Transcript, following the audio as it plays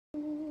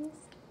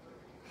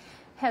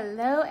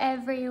Hello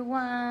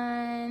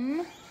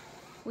everyone.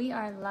 We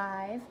are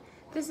live.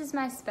 This is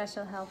my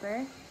special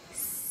helper,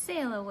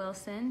 Selah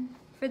Wilson.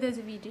 For those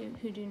of you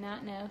who do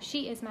not know,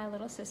 she is my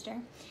little sister.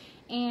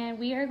 And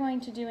we are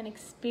going to do an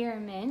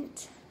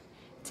experiment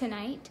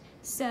tonight.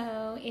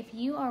 So if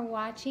you are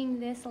watching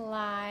this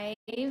live,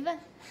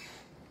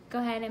 go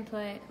ahead and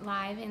put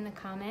live in the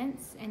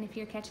comments. And if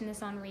you're catching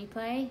this on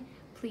replay,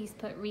 please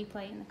put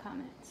replay in the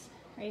comments.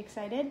 Are you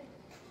excited?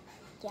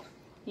 Yeah.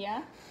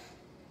 Yeah?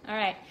 All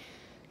right.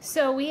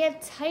 So we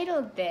have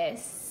titled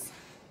this,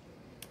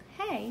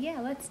 hey, yeah,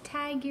 let's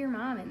tag your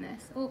mom in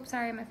this. Oops,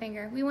 sorry, my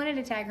finger. We wanted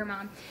to tag her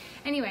mom.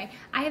 Anyway,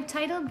 I have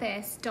titled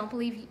this, Don't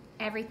Believe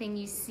Everything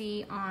You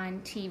See on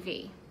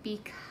TV,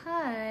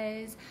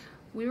 because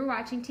we were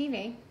watching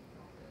TV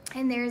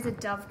and there's a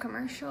Dove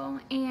commercial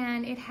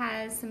and it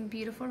has some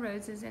beautiful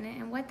roses in it.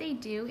 And what they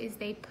do is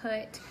they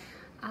put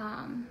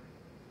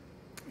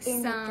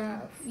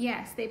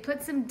they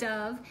put some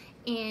Dove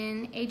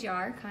in a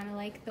jar, kind of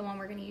like the one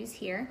we're going to use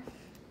here.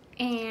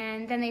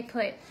 And then they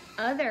put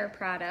other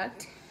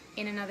product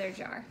in another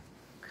jar,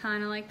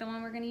 kind of like the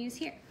one we're going to use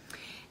here.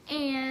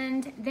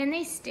 And then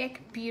they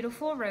stick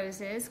beautiful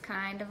roses,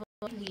 kind of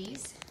like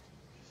these.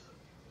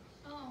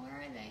 Oh, where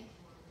are they?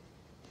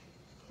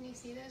 Can you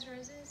see those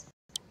roses?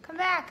 Come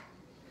back.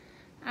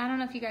 I don't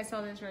know if you guys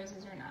saw those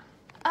roses or not.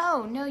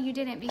 Oh, no, you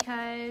didn't,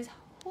 because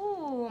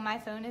my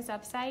phone is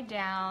upside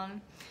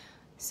down.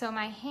 So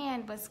my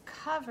hand was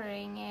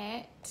covering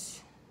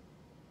it.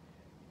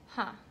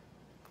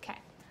 Okay,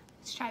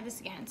 let's try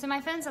this again. So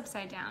my phone's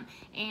upside down,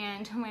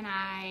 and when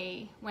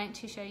I went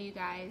to show you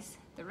guys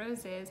the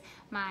roses,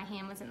 my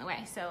hand was in the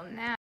way. So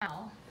now,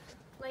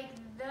 like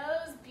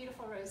those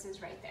beautiful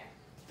roses right there.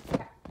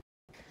 Okay.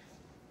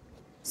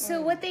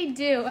 So what they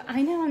do,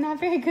 I know I'm not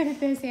very good at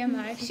this, am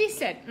I? She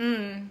said,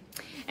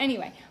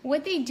 Anyway,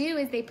 what they do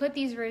is they put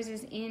these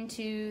roses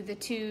into the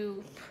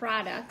two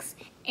products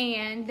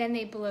and then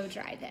they blow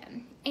dry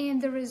them.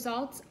 And the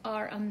results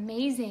are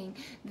amazing.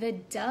 The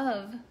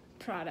Dove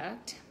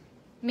product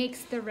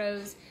makes the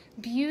rose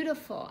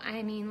beautiful.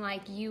 I mean,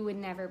 like you would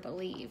never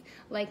believe.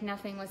 Like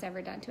nothing was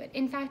ever done to it.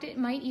 In fact, it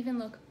might even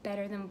look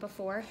better than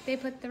before they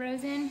put the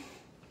rose in.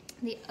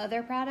 The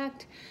other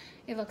product,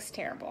 it looks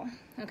terrible,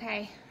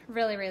 okay?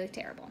 Really, really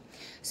terrible.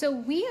 So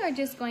we are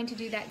just going to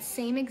do that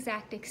same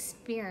exact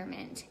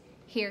experiment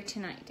here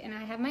tonight. And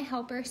I have my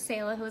helper,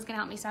 Selah, who is going to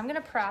help me. So I'm going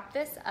to prop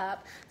this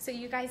up so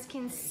you guys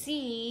can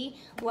see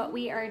what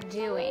we are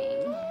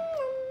doing.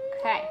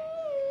 Okay,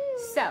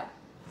 so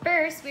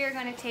first we are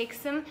going to take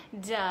some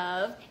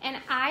Dove. And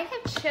I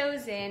have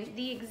chosen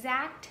the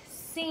exact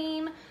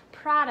same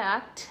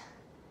product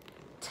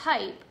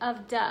type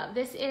of Dove.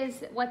 This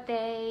is what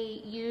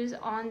they use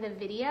on the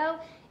video.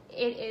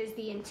 It is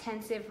the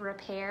Intensive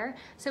Repair.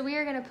 So we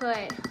are going to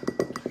put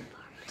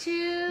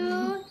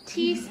 2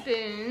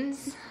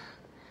 teaspoons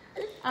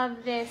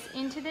of this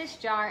into this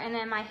jar, and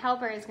then my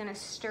helper is going to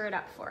stir it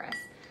up for us.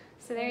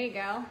 So there you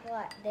go.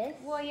 What, this?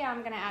 Well, yeah, I'm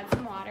going to add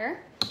some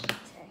water. Okay.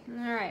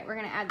 All right, we're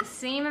going to add the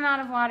same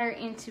amount of water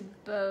into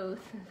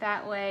both.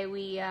 That way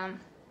we,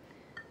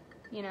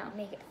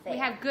 make it fair. we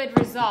have good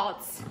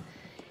results.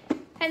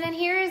 And then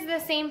here is the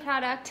same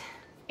product.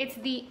 It's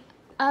the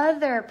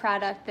other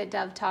product that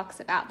Dove talks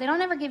about. They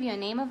don't ever give you a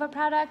name of a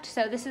product,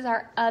 so this is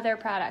our other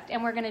product.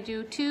 And we're gonna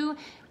do 2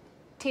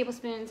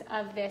 tablespoons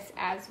of this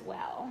as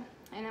well.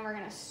 And then we're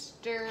gonna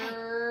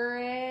stir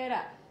it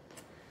up.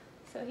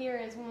 So here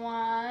is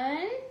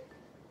 1.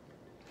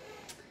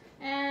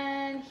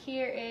 And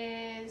here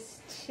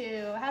is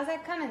 2. How's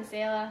that coming,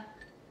 Selah?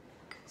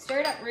 Stir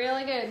it up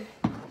really good.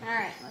 All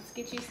right, let's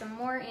get you some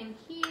more in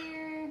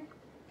here.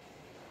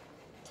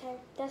 Okay,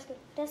 that's good.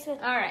 That's good.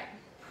 All right.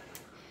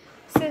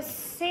 So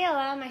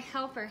Selah, my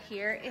helper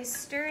here, is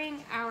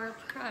stirring our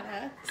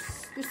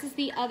products. This is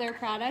the other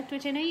product,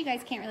 which I know you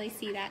guys can't really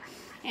see that.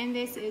 And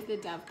this is the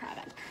Dove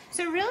product.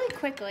 So really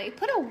quickly,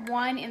 put a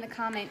 1 in the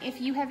comment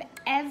if you have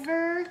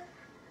ever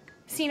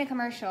seen a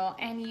commercial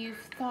and you've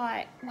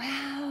thought,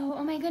 wow,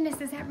 oh my goodness,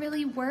 does that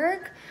really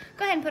work?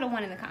 Go ahead and put a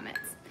 1 in the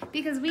comments.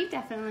 Because we've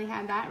definitely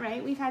had that,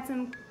 right? We've had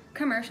some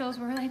commercials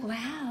where we're like,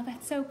 wow,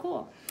 that's so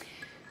cool.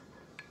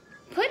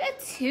 Put a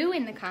 2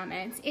 in the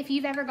comments if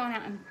you've ever gone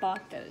out and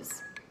bought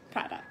those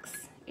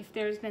products. If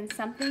there's been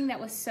something that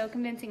was so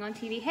convincing on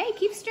TV, hey,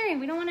 keep stirring.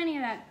 We don't want any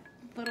of that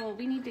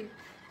we need to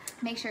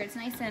make sure it's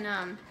nice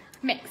and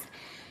mixed.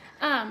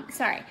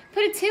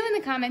 Put a 2 in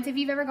the comments if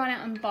you've ever gone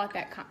out and bought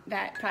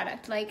that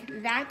product.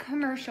 Like that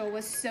commercial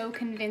was so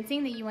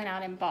convincing that you went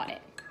out and bought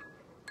it.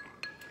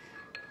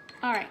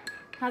 All right,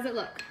 how's it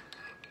look?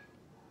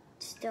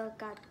 Still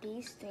got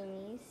these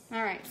thingies.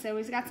 All right, so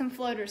we've got some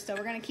floaters, so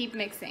we're gonna keep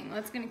mixing.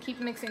 Gonna keep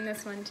mixing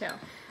this one too.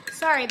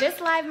 Sorry, this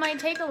live might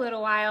take a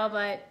little while,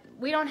 but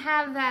we don't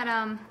have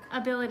that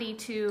ability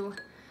to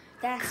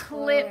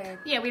clip. Forward.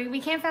 Yeah, we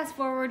can't fast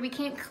forward. We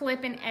can't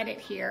clip and edit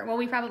here. Well,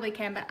 we probably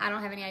can, but I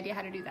don't have any idea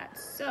how to do that.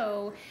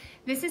 So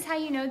this is how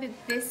you know that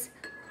this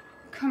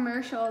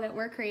commercial that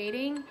we're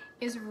creating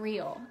is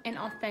real and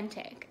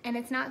authentic, and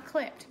it's not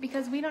clipped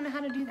because we don't know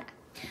how to do that.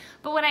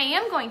 But what I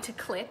am going to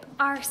clip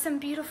are some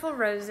beautiful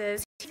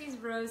roses. These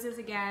roses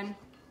again.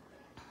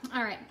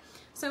 All right,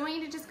 so I want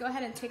you to just go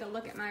ahead and take a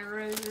look at my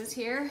roses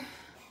here.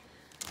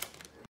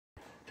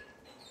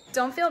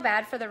 Don't feel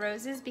bad for the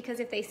roses because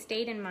if they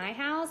stayed in my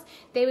house,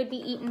 they would be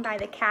eaten by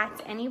the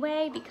cats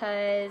anyway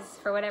because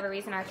for whatever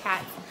reason our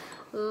cats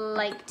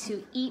like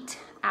to eat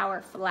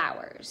our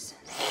flowers.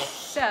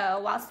 So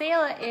while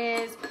Selah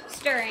is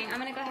stirring, I'm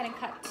gonna go ahead and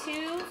cut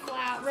 2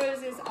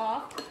 roses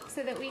off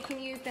so that we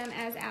can use them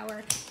as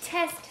our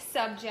test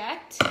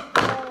subject.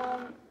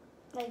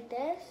 Like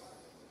this?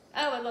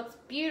 Oh, it looks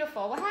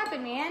beautiful. What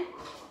happened, man?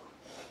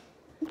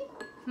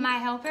 My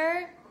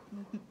helper,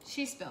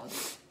 she spilled.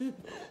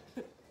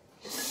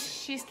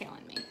 She's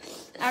killing me.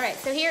 All right,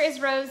 so here is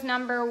rose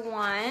number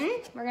 1.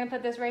 We're gonna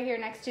put this right here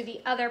next to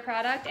the other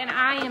product, and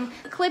I am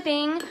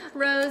clipping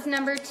rose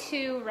number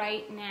 2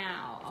 right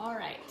now. All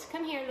right,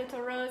 come here,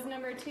 little rose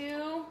number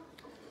 2.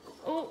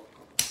 Oh,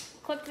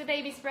 clip the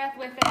baby's breath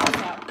with it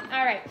also.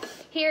 All right,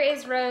 here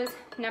is rose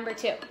number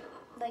 2.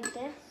 Like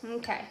this?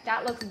 Okay,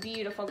 that looks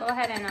beautiful. Go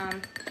ahead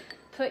and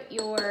put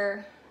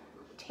your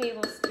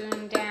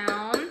tablespoon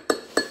down.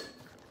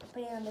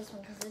 Put it on this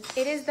one because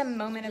it is the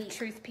moment of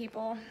truth,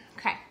 people.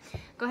 Okay,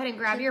 go ahead and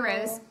grab your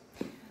rose.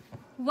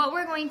 What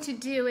we're going to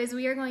do is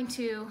we are going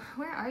to,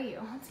 where are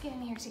you? Let's get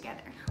in here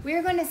together. We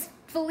are going to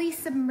fully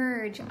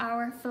submerge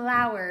our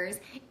flowers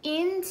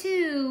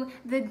into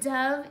the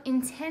Dove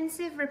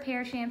Intensive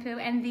Repair Shampoo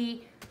and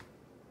the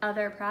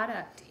other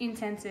product,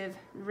 Intensive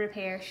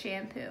Repair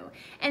Shampoo.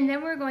 And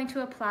then we're going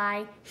to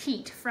apply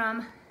heat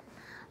from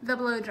the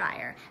blow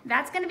dryer.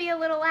 That's gonna be a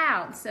little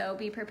loud, so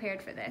be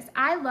prepared for this.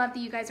 I love that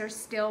you guys are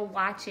still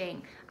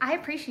watching. I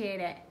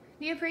appreciate it.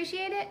 Do you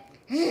appreciate it?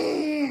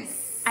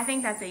 Yes. I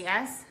think that's a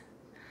yes.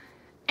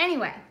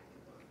 Anyway,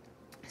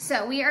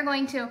 so we are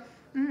going to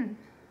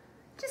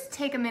just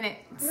take a minute,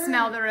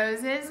 smell the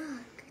roses.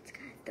 Look, it's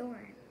got a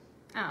thorn.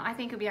 Oh, I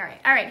think it'll be all right.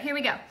 All right, here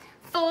we go.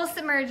 Full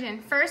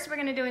submersion. First, we're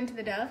gonna do into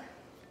the Dove.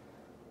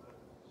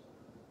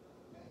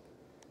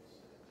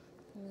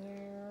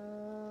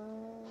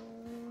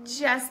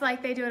 Just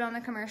like they do it on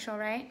the commercial,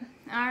 right?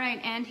 All right,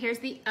 and here's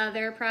the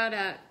other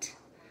product.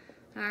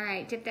 All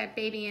right, dip that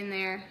baby in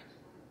there.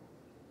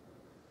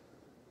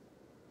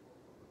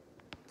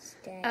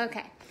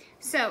 Okay,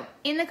 so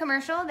in the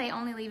commercial, they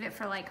only leave it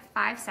for like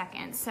 5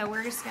 seconds. So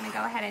we're just gonna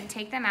go ahead and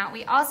take them out.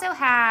 We also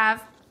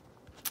have,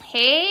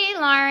 hey,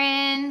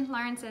 Lauren.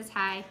 Lauren says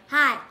hi.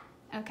 Hi.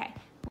 Okay.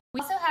 We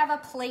also have a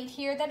plate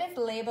here that is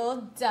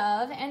labeled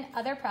Dove and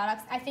other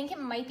products. I think it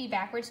might be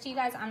backwards to you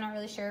guys. I'm not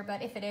really sure,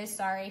 but if it is,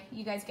 sorry.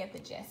 You guys get the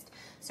gist.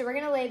 So we're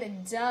gonna lay the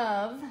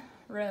Dove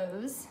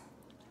rose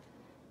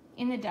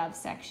in the Dove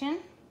section,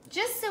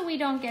 just so we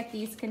don't get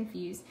these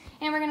confused.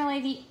 And we're gonna lay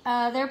the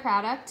other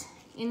product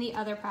in the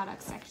other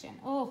product section.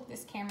 Oh,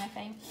 this camera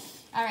thing.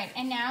 All right,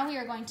 and now we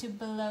are going to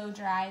blow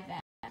dry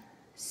them.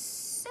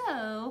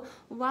 So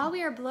while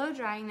we are blow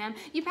drying them,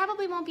 you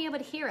probably won't be able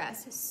to hear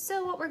us.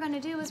 So what we're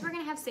gonna do is we're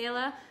gonna have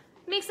Selah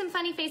make some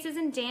funny faces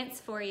and dance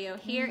for you.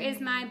 Here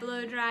is my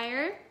blow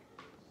dryer.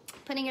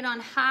 Putting it on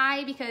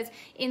high because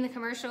in the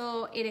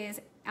commercial it is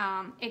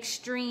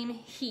extreme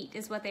heat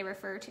is what they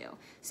refer to.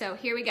 So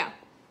here we go.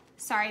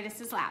 Sorry,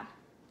 this is loud.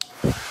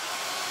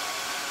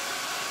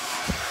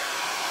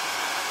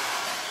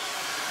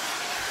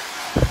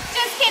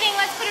 Just kidding,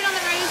 let's put it on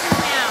the roses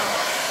now.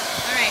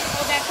 All right,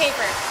 hold that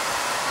paper.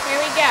 Here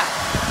we go.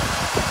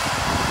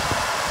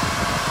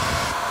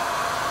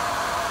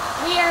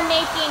 We are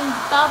making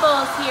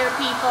bubbles here,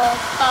 people.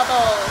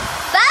 Bubbles.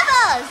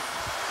 Bubbles!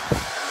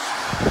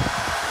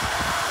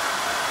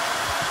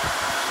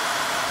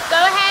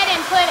 Go ahead and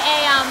put a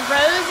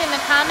rose in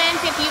the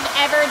comments if you've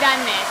ever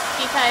done this,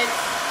 because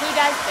who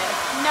does this?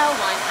 No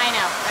one. I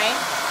know, right?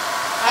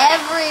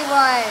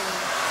 Everyone.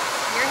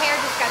 Your hair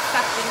just got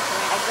sucked into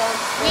it.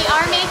 We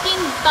I are making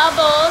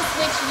bubbles,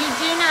 which you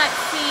do not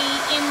see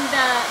in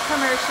the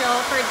commercial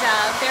for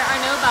Dove. There are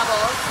no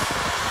bubbles.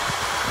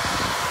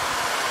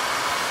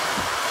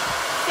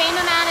 Same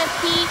amount of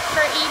heat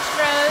for each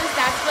rose.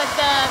 That's what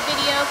the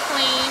video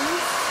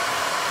claims.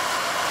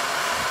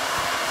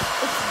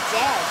 It's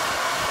dead.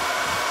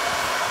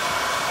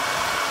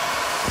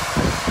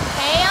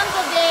 Hey,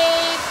 Uncle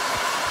Dave.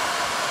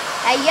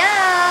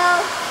 Ayo!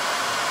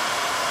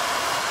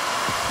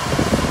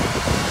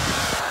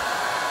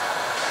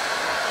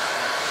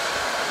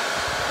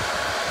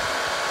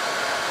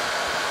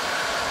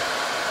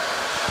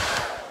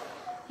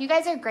 You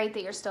guys are great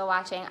that you're still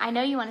watching. I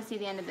know you want to see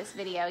the end of this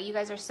video. You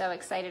guys are so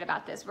excited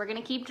about this. We're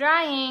gonna keep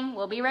drying.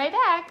 We'll be right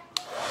back.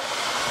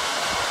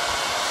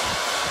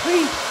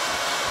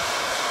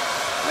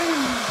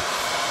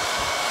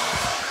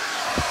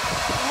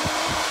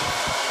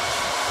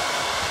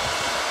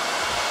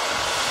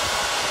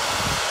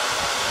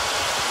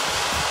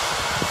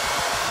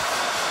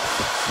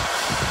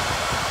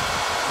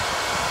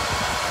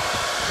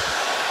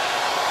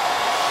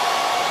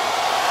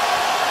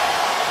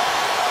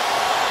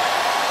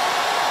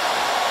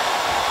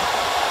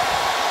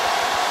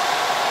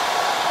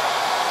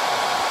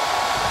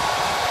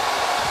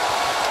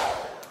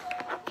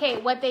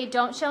 what they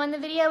don't show in the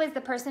video is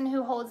the person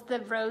who holds the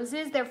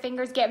roses, their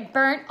fingers get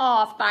burnt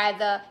off by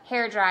the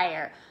hair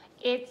dryer.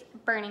 It's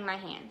burning my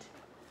hand.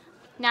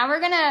 Now we're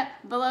gonna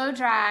blow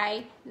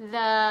dry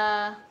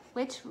the,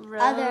 which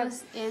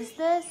rose is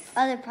this?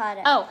 Other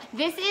product. Oh,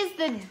 this is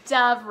the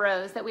Dove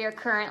rose that we are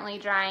currently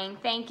drying.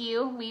 Thank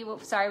you.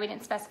 Sorry we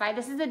didn't specify.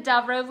 This is the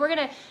Dove rose. We're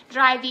gonna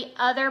dry the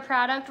other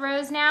product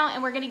rose now,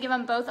 and we're gonna give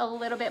them both a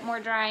little bit more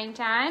drying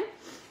time.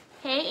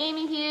 Hey,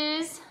 Amy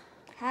Hughes.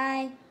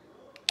 Hi.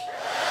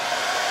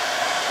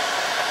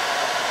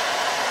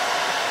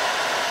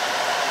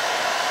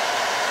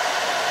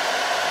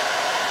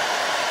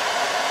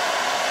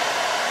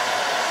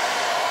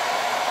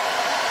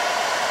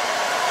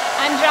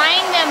 I'm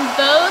drying them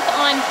both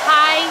on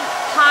high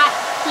hot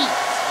heat,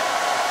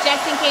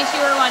 just in case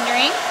you were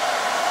wondering.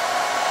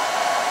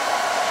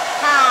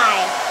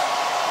 Hi.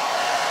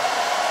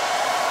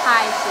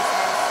 Hi, she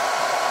says.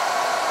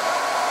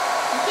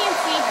 You can't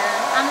see her.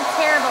 I'm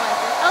terrible at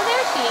this. Oh,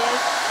 there she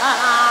is.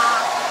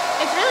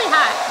 It's really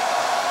hot.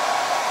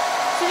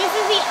 So this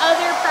is the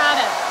other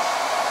product.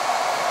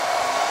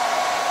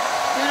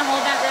 You want to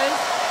hold that rose?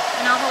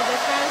 And I'll hold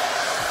this rose?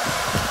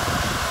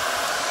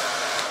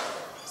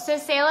 So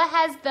Selah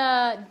has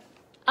the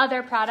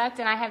other product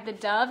and I have the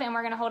Dove, and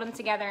we're going to hold them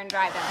together and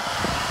dry them.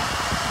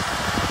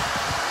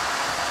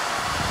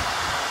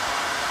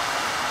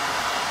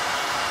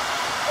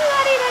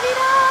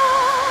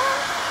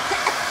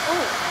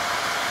 Oh,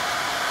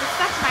 it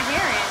stuck my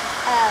hair in.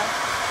 Oh.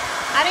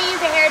 I don't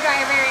use a hair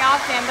dryer very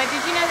often, but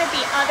did you know that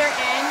the other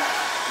end,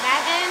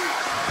 that end,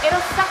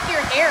 it'll suck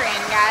your hair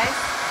in, guys.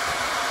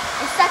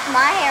 It sucked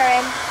my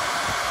hair in.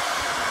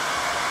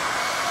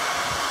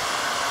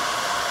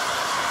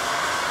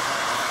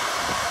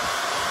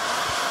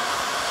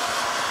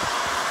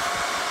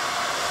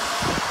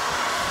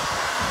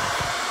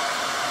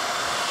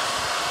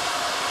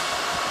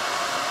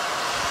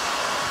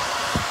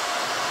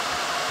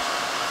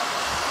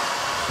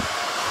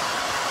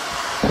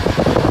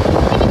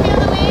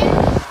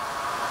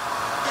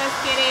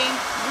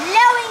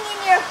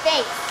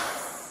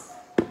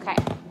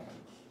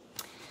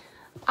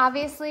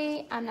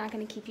 Obviously, I'm not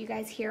going to keep you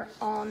guys here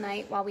all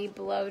night while we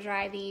blow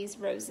dry these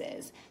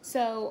roses.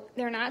 So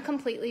they're not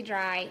completely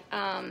dry.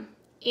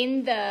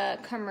 In the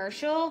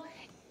commercial,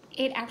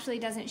 it actually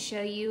doesn't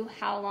show you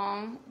how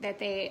long that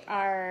they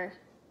are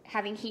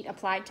having heat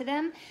applied to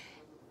them.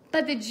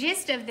 But the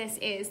gist of this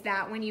is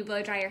that when you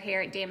blow dry your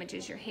hair, it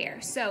damages your hair.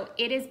 So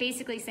it is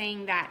basically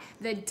saying that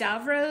the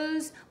Dove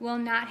rose will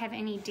not have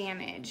any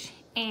damage.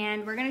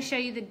 And we're going to show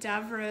you the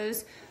Dove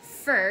rose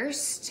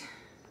first.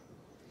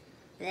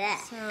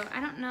 So I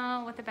don't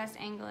know what the best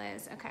angle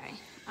is. Okay.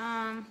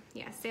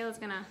 Yeah, Selah's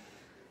gonna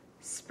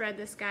spread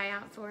this guy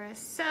out for us.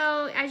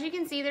 So as you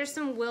can see, there's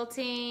some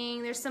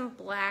wilting, there's some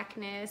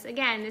blackness.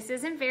 Again, this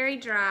isn't very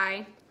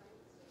dry.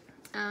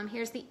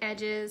 Here's the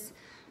edges.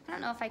 I don't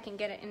know if I can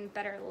get it in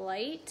better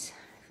light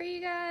for you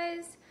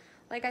guys.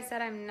 Like I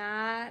said, I'm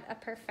not a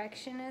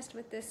perfectionist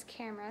with this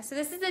camera. So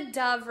this is the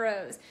Dove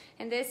rose,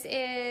 and this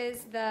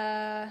is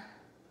the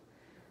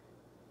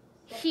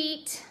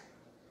heated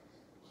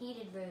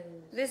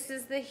rose. This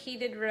is the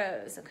heated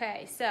rose.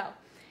 Okay, so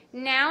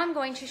now I'm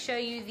going to show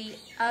you the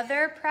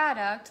other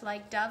product,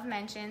 like Dove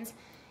mentions,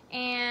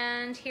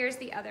 and here's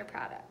the other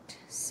product.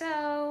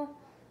 So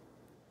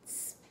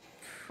it's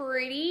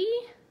pretty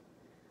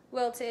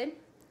wilted,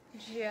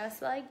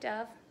 just like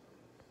Dove.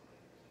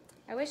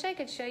 I wish I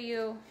could show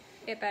you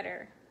it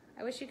better.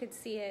 I wish you could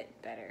see it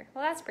better.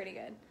 Well, that's pretty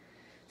good.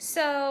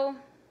 So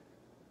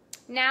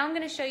now I'm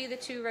going to show you the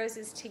two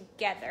roses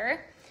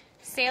together.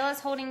 Selah's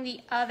holding the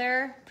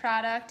other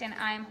product and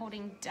I'm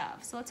holding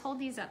Dove. So let's hold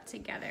these up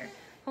together.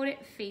 Hold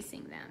it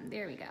facing them.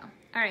 There we go.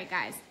 All right,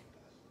 guys.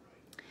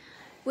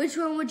 Which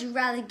one would you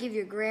rather give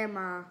your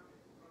grandma?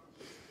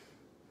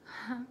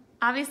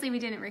 Obviously, we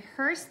didn't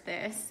rehearse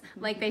this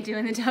like they do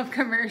in the Dove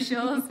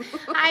commercials.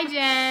 Hi,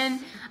 Jen.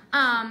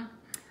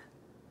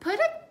 Put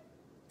a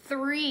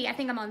 3. I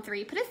think I'm on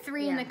 3. Put a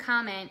 3 in the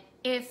comment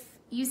if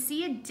you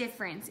see a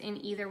difference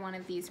in either one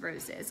of these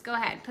roses. Go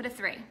ahead. Put a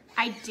 3.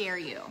 I dare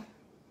you.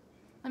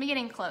 Let me get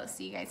in close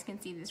so you guys can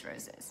see these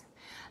roses.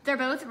 They're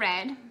both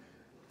red.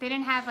 They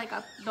didn't have like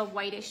the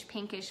whitish,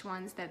 pinkish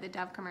ones that the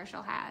Dove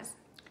commercial has.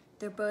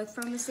 They're both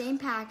from the same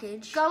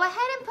package. Go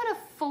ahead and put a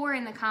 4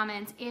 in the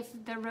comments if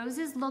the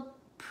roses look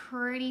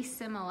pretty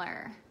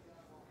similar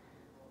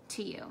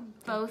to you.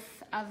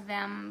 Both of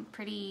them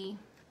pretty,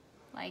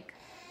 like,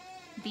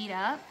 beat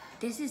up.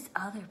 This is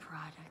other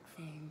product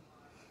thing.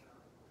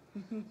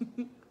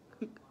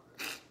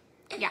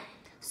 Yeah.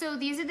 So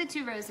these are the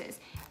two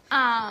roses.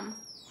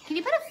 Can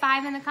you put a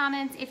 5 in the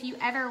comments if you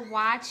ever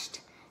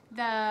watched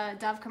the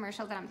Dove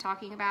commercial that I'm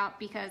talking about?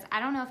 Because I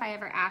don't know if I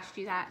ever asked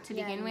you that to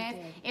begin with.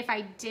 Did. If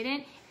I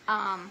didn't,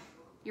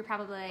 you're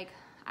probably like,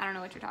 I don't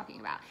know what you're talking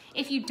about.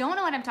 If you don't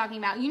know what I'm talking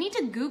about, you need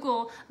to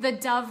Google the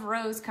Dove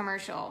Rose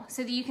commercial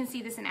so that you can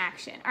see this in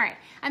action. All right,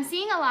 I'm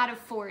seeing a lot of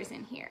 4s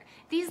in here.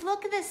 These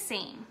look the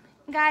same.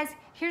 Guys,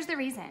 here's the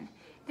reason.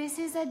 This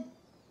is a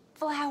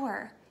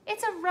flower.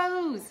 It's a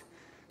rose.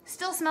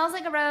 Still smells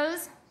like a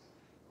rose.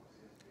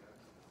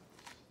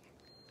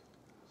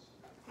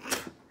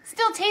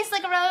 don't taste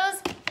like a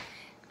rose.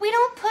 We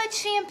don't put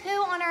shampoo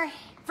on our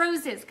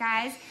roses,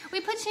 guys. We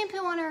put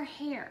shampoo on our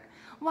hair.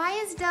 Why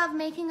is Dove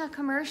making a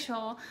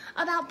commercial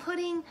about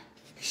putting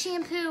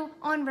shampoo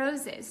on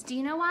roses? Do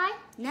you know why?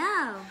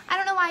 No. I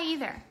don't know why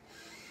either.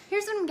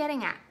 Here's what I'm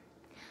getting at.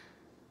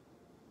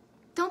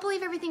 Don't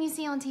believe everything you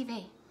see on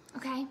TV,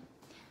 okay?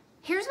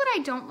 Here's what I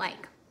don't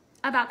like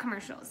about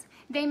commercials.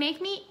 They make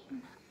me,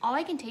 all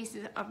I can taste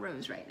is a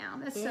rose right now.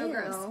 That's so Ew.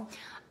 gross.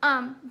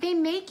 They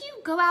make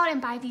you go out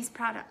and buy these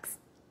products.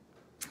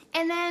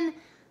 And then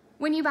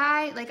when you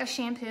buy like a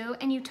shampoo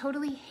and you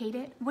totally hate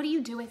it, what do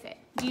you do with it?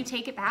 Do you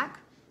take it back?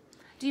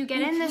 Do you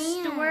get in the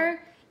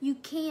store? You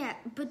can't,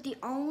 but the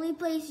only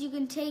place you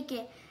can take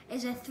it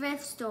is a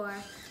thrift store.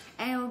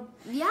 And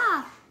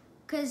yeah,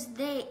 because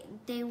they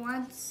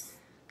once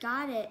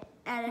got it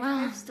at a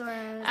thrift store.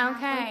 And it was not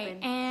Okay,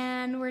 open.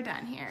 and we're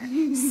done here.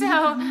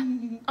 So,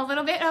 a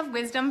little bit of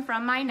wisdom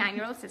from my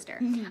 9-year-old sister.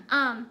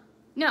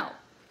 No,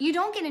 you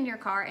don't get in your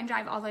car and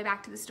drive all the way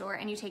back to the store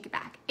and you take it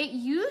back. It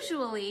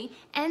usually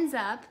ends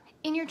up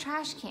in your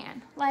trash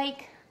can,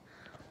 like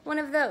one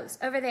of those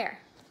over there.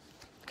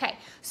 Okay,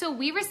 so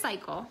we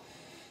recycle,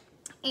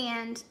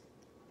 and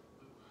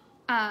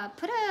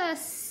put a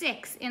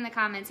 6 in the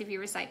comments if you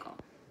recycle.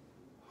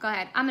 Go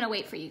ahead. I'm going to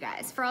wait for you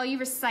guys. For all you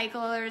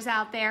recyclers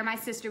out there, my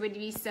sister would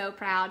be so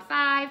proud.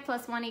 5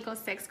 + 1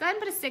 = 6. Go ahead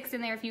and put a 6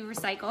 in there if you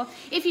recycle.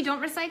 If you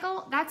don't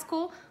recycle, that's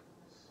cool.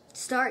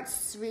 Start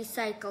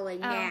recycling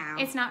now.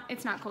 It's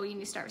not cool. You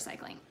need to start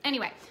recycling.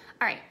 Anyway,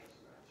 all right.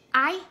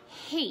 I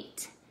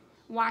hate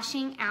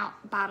washing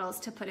out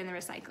bottles to put in the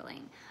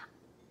recycling.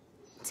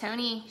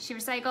 Tony, she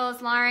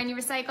recycles. Lauren, you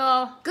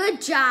recycle.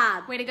 Good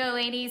job. Way to go,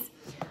 ladies.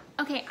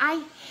 Okay,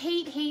 I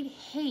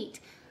hate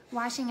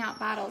washing out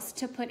bottles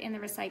to put in the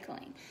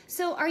recycling.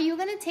 So are you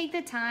gonna take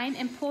the time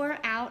and pour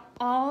out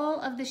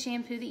all of the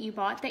shampoo that you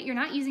bought that you're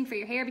not using for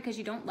your hair because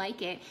you don't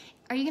like it?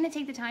 Are you gonna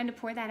take the time to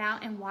pour that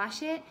out and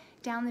wash it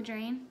down the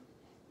drain?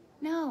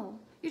 No,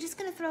 you're just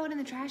gonna throw it in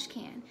the trash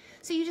can.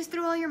 So you just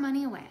threw all your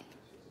money away.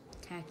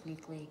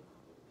 Technically.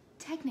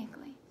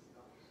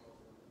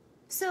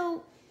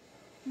 So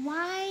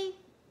why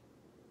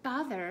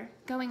bother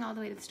going all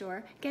the way to the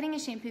store, getting a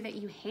shampoo that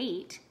you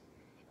hate,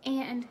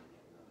 and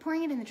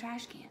pouring it in the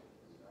trash can,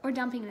 or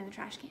dumping it in the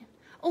trash can?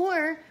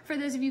 Or, for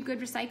those of you good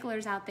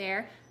recyclers out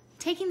there,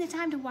 taking the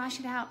time to wash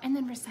it out and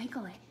then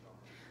recycle it.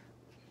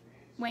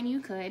 When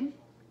you could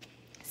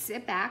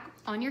sit back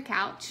on your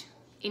couch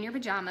in your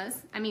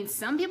pajamas. I mean,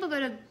 some people go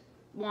to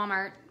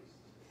Walmart,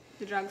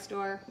 the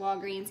drugstore,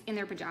 Walgreens in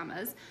their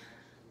pajamas.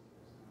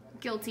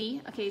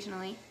 Guilty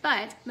occasionally,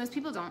 but most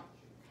people don't.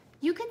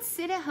 You could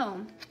sit at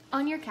home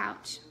on your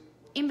couch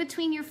in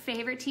between your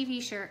favorite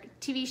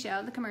TV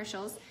show, the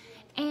commercials,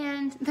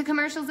 and the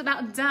commercials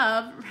about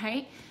Dove,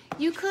 right?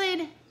 You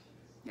could,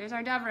 there's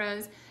our Dove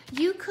Rose,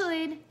 you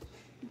could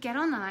get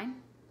online,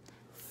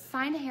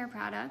 find a hair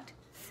product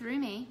through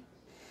me,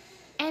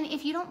 and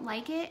if you don't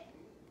like it,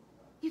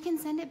 you can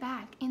send it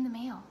back in the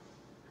mail.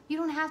 You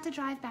don't have to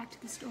drive back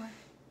to the store.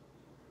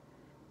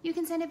 You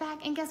can send it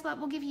back, and guess what?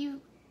 We'll give you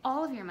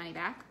all of your money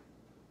back,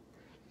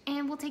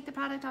 and we'll take the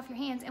product off your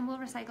hands and we'll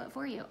recycle it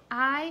for you.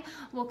 I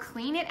will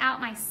clean it out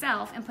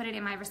myself and put it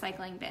in my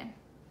recycling bin.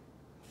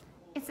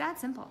 It's that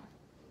simple.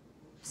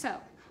 So,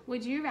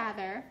 would you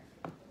rather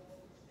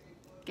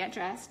get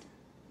dressed,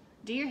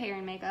 do your hair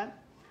and makeup,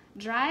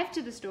 drive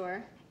to the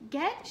store,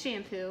 get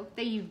shampoo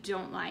that you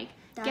don't like,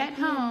 get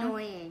home?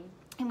 Annoying.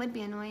 It would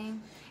be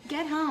annoying.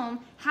 Get home,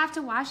 have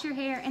to wash your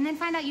hair, and then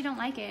find out you don't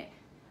like it.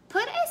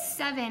 Put a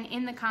 7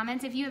 in the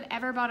comments if you have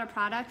ever bought a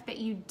product that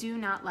you do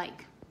not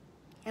like.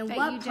 And that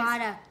what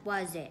product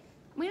was it?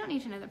 We don't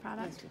need to know the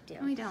product.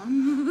 Yes, we do. No,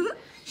 we don't.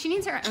 She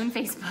needs her own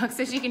Facebook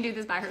so she can do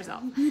this by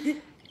herself.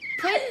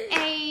 Put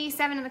a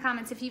 7 in the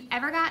comments if you've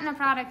ever gotten a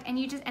product and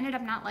you just ended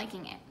up not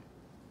liking it.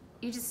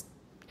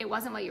 It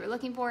wasn't what you were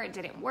looking for, it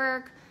didn't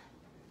work.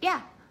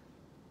 Yeah,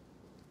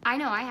 I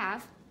know I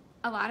have,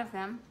 a lot of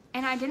them,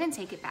 and I didn't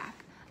take it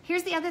back.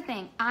 Here's the other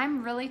thing,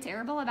 I'm really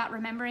terrible about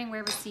remembering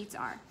where receipts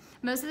are.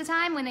 Most of the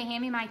time when they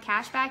hand me my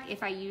cash back,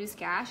 if I use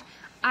cash,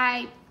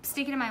 I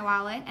stick it in my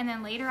wallet, and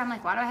then later I'm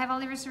like, why do I have all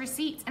these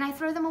receipts? And I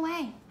throw them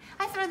away.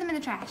 I throw them in the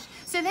trash.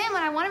 So then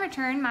when I want to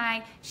return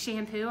my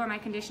shampoo or my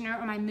conditioner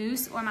or my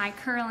mousse or my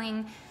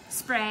curling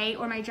spray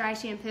or my dry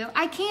shampoo,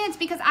 I can't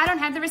because I don't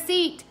have the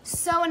receipt.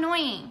 So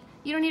annoying.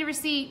 You don't need a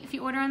receipt if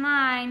you order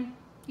online.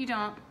 You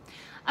don't.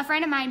 A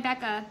friend of mine,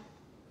 Becca,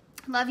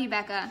 love you,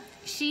 Becca,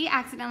 she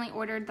accidentally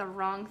ordered the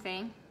wrong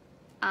thing.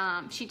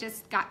 She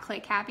just got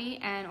click happy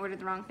and ordered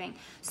the wrong thing.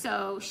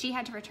 So she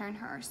had to return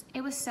hers.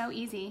 It was so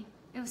easy.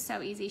 It was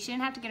so easy. She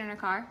didn't have to get in her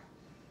car.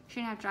 She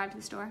didn't have to drive to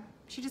the store.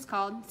 She just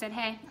called and said,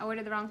 hey, I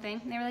ordered the wrong thing.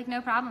 And they were like,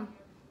 no problem.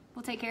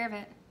 We'll take care of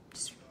it.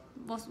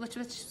 We'll switch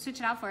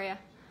it out for you.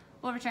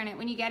 We'll return it.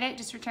 When you get it,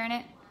 just return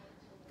it.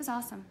 It was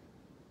awesome.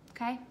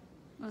 Okay?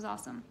 It was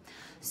awesome.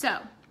 So,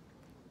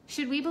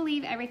 should we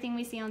believe everything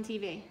we see on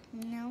TV?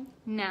 No.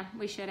 No,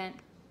 we shouldn't.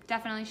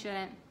 Definitely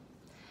shouldn't.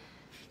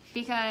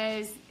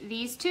 Because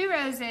these 2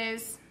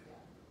 roses,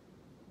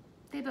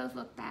 they both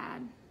look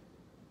bad.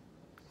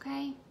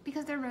 Okay? why?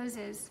 Because they're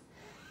roses.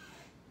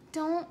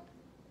 Don't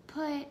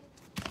put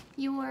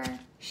your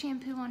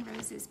shampoo on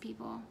roses,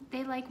 people.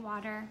 They like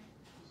water.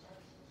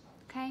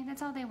 Okay,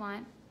 that's all they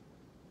want.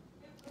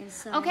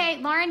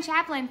 Okay, Lauren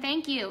Chaplin,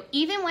 thank you.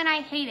 Even when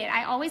I hate it,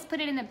 I always put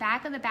it in the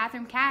back of the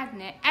bathroom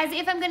cabinet as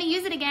if I'm going to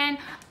use it again.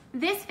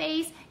 This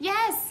face,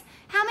 yes.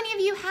 How many of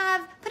you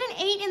have, put an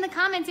 8 in the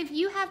comments if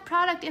you have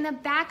product in the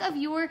back of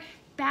your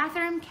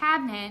bathroom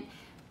cabinet.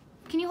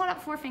 Can you hold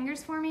up 4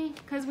 fingers for me?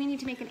 Because we need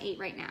to make an 8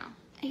 right now.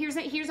 Here's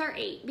our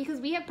 8, because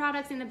we have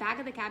products in the back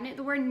of the cabinet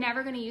that we're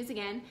never going to use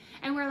again.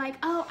 And we're like,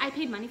 oh, I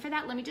paid money for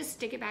that. Let me just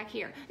stick it back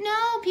here.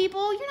 No,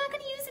 people, you're not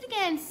going to use it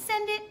again.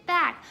 Send it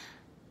back.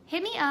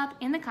 Hit me up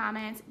in the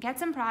comments. Get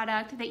some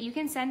product that you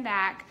can send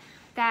back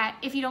that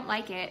if you don't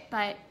like it,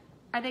 but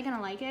are they going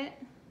to like it?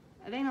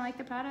 Are they going to like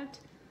the product?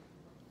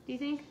 Do you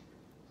think?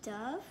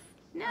 Dove?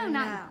 No,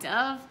 not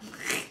Dove.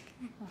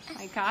 Oh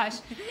my gosh.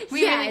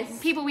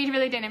 Yes. We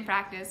really didn't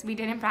practice. We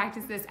didn't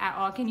practice this at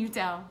all. Can you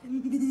tell?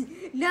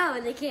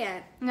 No, they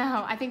can't.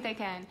 No, I think they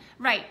can.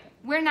 Right.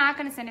 We're not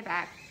going to send it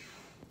back.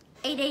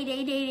 8.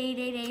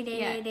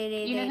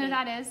 You know who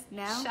that is?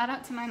 No. Shout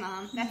out to my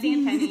mom. That's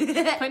Aunt Penny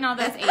putting all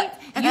those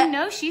 8s. You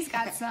know she's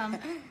got some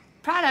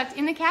product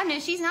in the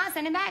cabinet she's not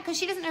sending back because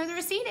she doesn't know who the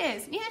receipt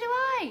is. Neither do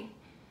I.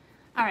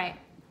 All right.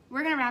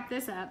 We're going to wrap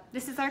this up.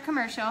 This is our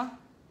commercial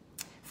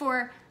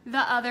for the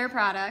other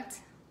product.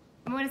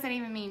 What does that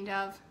even mean,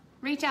 Dove?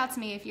 Reach out to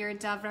me if you're a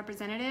Dove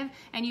representative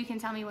and you can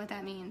tell me what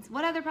that means.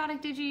 What other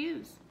product did you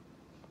use?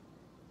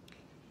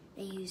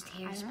 They used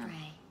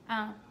hairspray.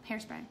 Oh,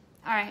 hairspray.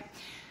 All right.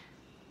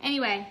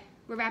 Anyway,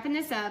 we're wrapping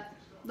this up.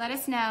 Let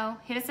us know.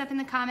 Hit us up in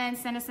the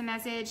comments. Send us a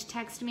message.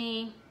 Text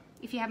me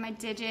if you have my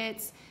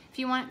digits. If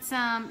you want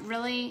some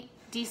really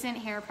decent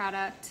hair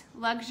product,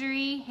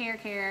 luxury hair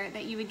care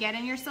that you would get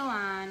in your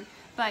salon,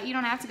 but you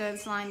don't have to go to the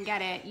salon and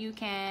get it. You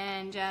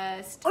can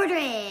just order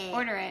it.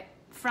 Order it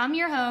from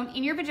your home,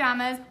 in your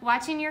pajamas,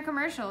 watching your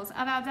commercials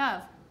about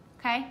Dove.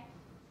 Okay?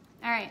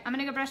 All right, I'm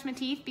going to go brush my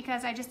teeth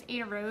because I just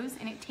ate a rose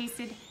and it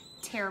tasted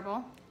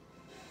terrible.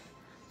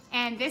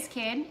 And this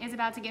kid is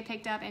about to get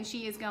picked up and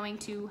she is going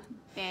to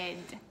bed.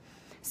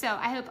 So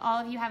I hope all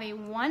of you have a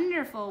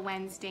wonderful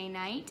Wednesday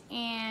night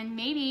and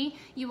maybe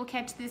you will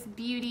catch this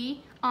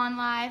beauty on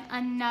live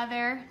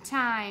another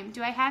time.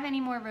 Do I have any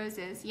more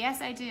roses?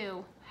 Yes, I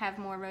do have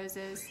more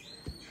roses.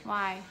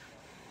 Why?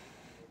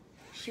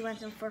 She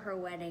wants them for her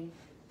wedding.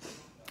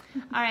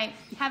 All right,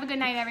 have a good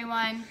night,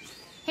 everyone.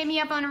 Hit me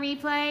up on a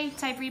replay.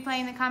 Type replay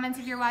in the comments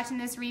if you're watching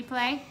this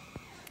replay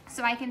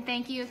so I can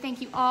thank you.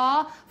 Thank you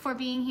all for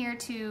being here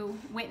to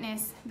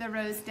witness the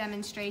rose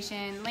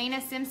demonstration. Lena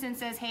Simpson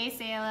says, hey,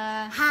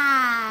 Sayla.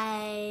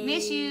 Hi.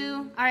 Miss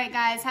you. All right,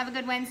 guys, have a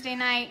good Wednesday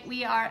night.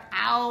 We are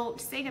out.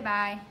 Say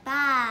goodbye.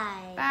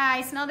 Bye.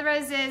 Bye. Smell the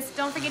roses.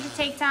 Don't forget to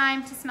take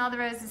time to smell the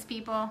roses,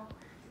 people.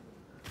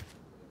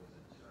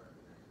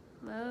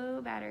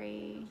 Low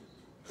battery.